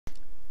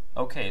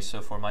Okay,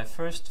 so for my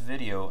first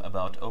video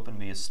about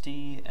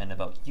OpenBSD and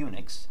about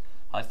Unix,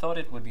 I thought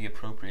it would be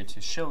appropriate to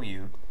show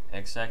you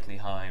exactly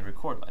how I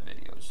record my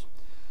videos.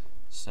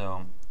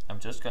 So I'm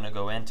just going to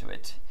go into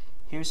it.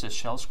 Here's a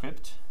shell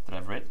script that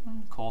I've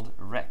written called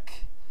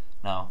rec.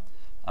 Now,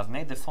 I've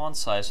made the font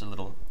size a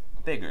little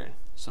bigger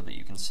so that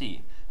you can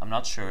see. I'm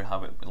not sure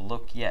how it will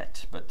look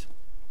yet, but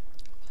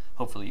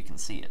hopefully you can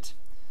see it.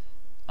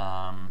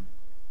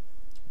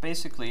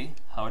 Basically,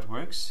 how it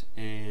works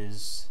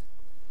is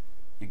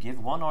you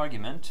give one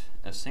argument,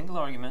 a single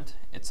argument,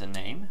 it's a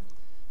name,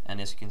 and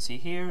as you can see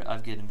here,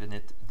 I've given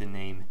it the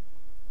name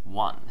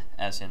 1,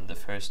 as in the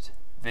first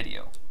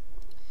video.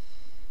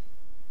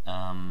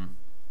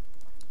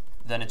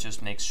 Then it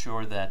just makes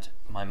sure that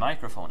my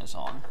microphone is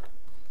on.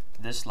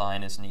 This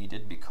line is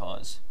needed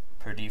because,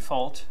 per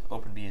default,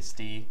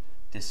 OpenBSD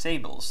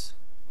disables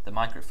the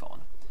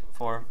microphone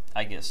for,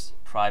 I guess,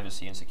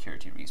 privacy and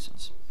security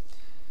reasons.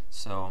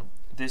 So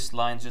this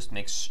line just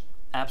makes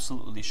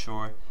absolutely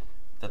sure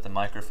that the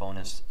microphone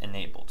is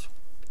enabled.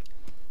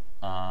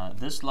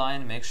 This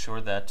line makes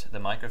sure that the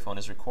microphone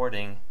is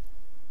recording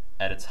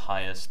at its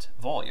highest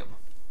volume.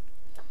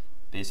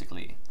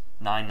 Basically,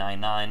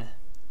 999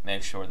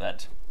 makes sure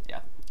that, yeah,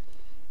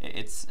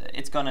 it's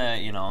gonna,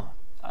 you know,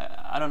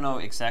 I don't know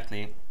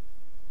exactly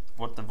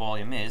what the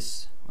volume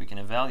is. We can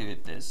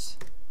evaluate this,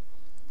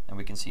 and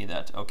we can see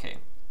that, okay,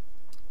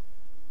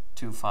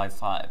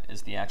 255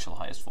 is the actual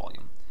highest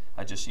volume.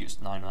 I just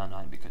used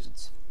 999 because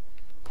it's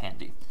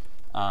handy.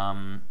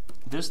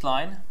 This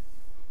line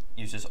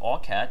uses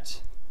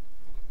aucat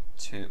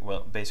to,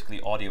 well, basically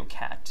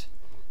audio-cat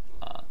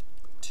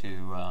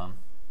to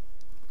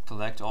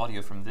collect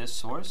audio from this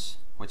source,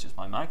 which is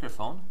my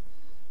microphone,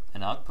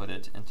 and output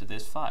it into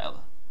this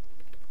file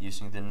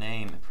using the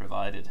name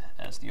provided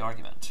as the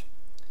argument.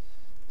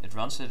 It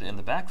runs it in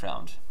the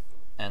background,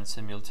 and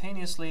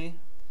simultaneously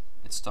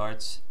it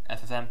starts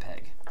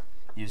ffmpeg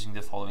using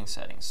the following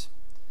settings.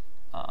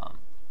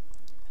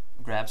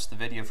 Grabs the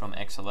video from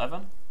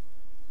X11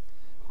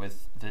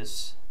 with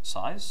this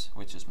size,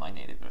 which is my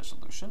native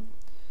resolution,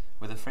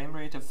 with a frame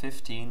rate of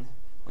 15,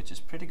 which is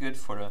pretty good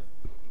for a,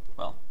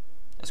 well,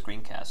 a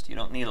screencast. You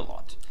don't need a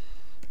lot.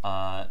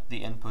 The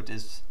input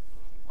is,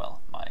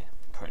 well, my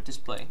current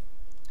display,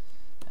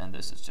 and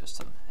this is just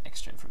some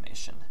extra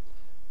information,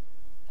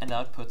 and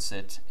outputs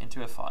it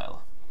into a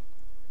file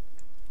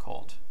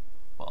called,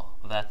 well,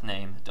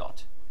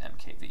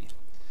 thatname.mkv.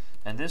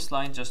 And this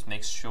line just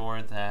makes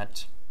sure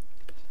that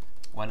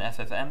when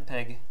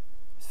ffmpeg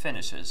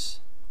finishes,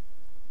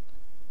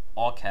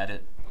 aucat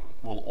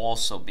will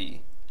also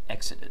be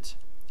exited.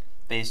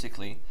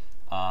 Basically,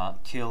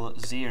 kill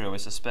 0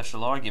 is a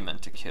special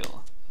argument to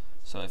kill.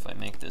 So if I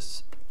make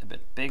this a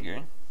bit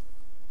bigger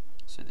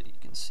so that you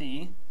can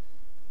see,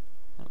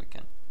 and we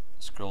can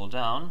scroll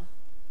down,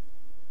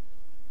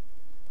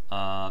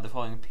 the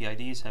following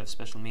PIDs have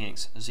special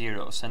meanings.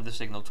 0, send the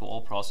signal to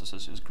all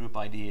processes whose group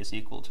ID is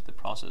equal to the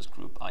process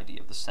group ID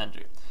of the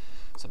sender.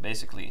 So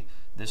basically,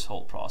 this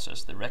whole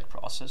process, the rec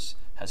process,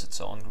 has its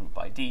own group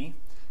ID,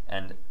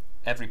 and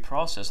every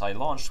process I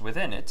launched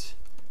within it,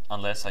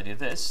 unless I do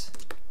this,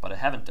 but I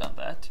haven't done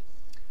that,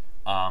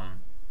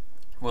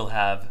 will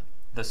have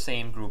the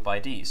same group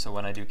ID. So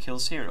when I do kill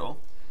 0,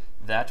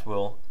 that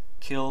will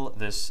kill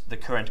the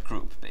current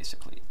group,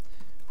 basically,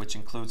 which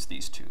includes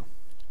these two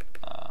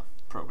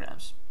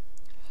programs.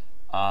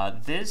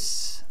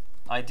 This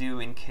I do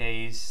in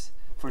case,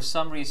 for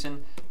some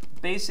reason,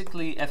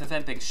 basically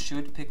ffmpeg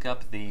should pick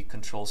up the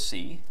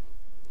Control-C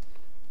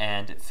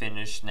and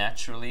finish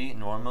naturally,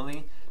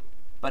 normally,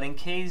 but in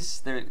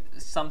case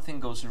something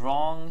goes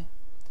wrong,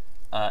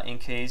 in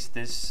case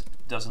this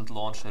doesn't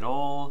launch at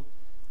all,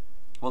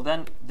 well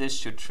then this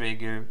should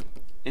trigger.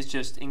 It's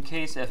just in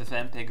case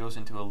ffmpeg goes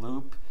into a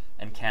loop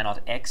and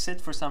cannot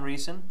exit for some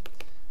reason.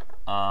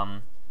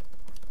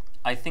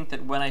 I think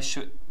that when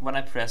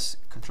I press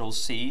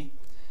Control-C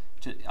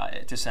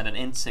to send an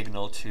int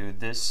signal to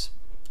this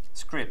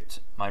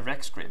script, my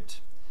rec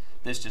script,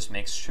 this just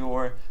makes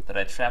sure that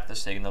I trap the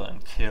signal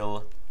and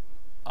kill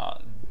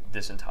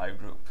this entire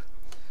group.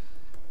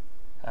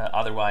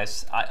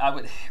 Otherwise,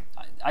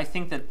 I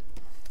think that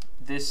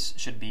this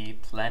should be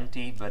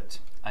plenty, but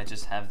I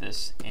just have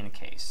this in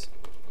case.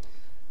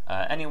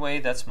 Anyway,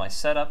 that's my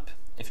setup.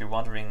 If you're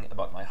wondering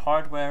about my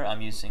hardware,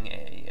 I'm using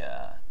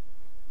a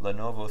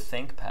Lenovo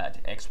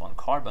ThinkPad X1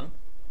 Carbon.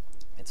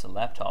 It's a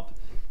laptop,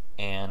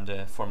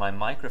 and for my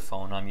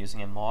microphone, I'm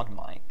using a mod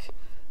mic.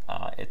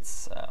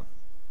 It's a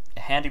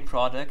handy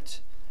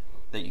product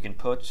that you can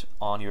put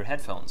on your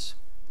headphones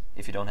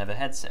if you don't have a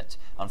headset.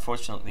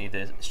 Unfortunately,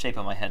 the shape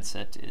of my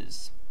headset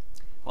is,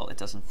 well, it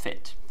doesn't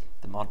fit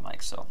the mod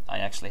mic, so I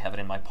actually have it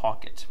in my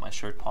pocket, my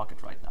shirt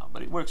pocket right now,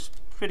 but it works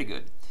pretty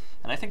good,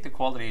 and I think the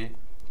quality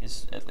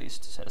is at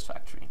least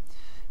satisfactory.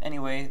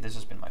 Anyway, this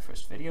has been my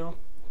first video.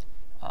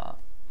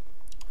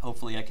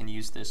 Hopefully I can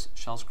use this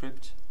shell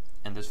script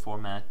and this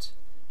format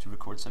to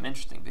record some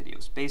interesting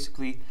videos,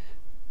 basically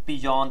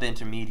beyond the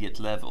intermediate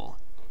level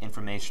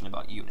information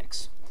about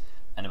Unix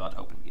and about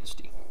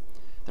OpenBSD.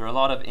 There are a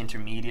lot of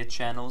intermediate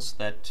channels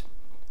that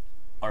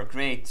are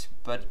great,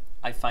 but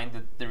I find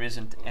that there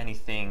isn't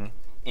anything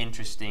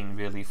interesting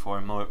really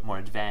for more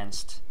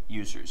advanced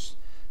users.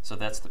 So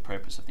that's the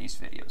purpose of these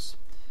videos.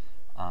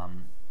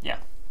 Yeah,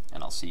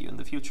 and I'll see you in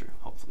the future,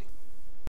 hopefully.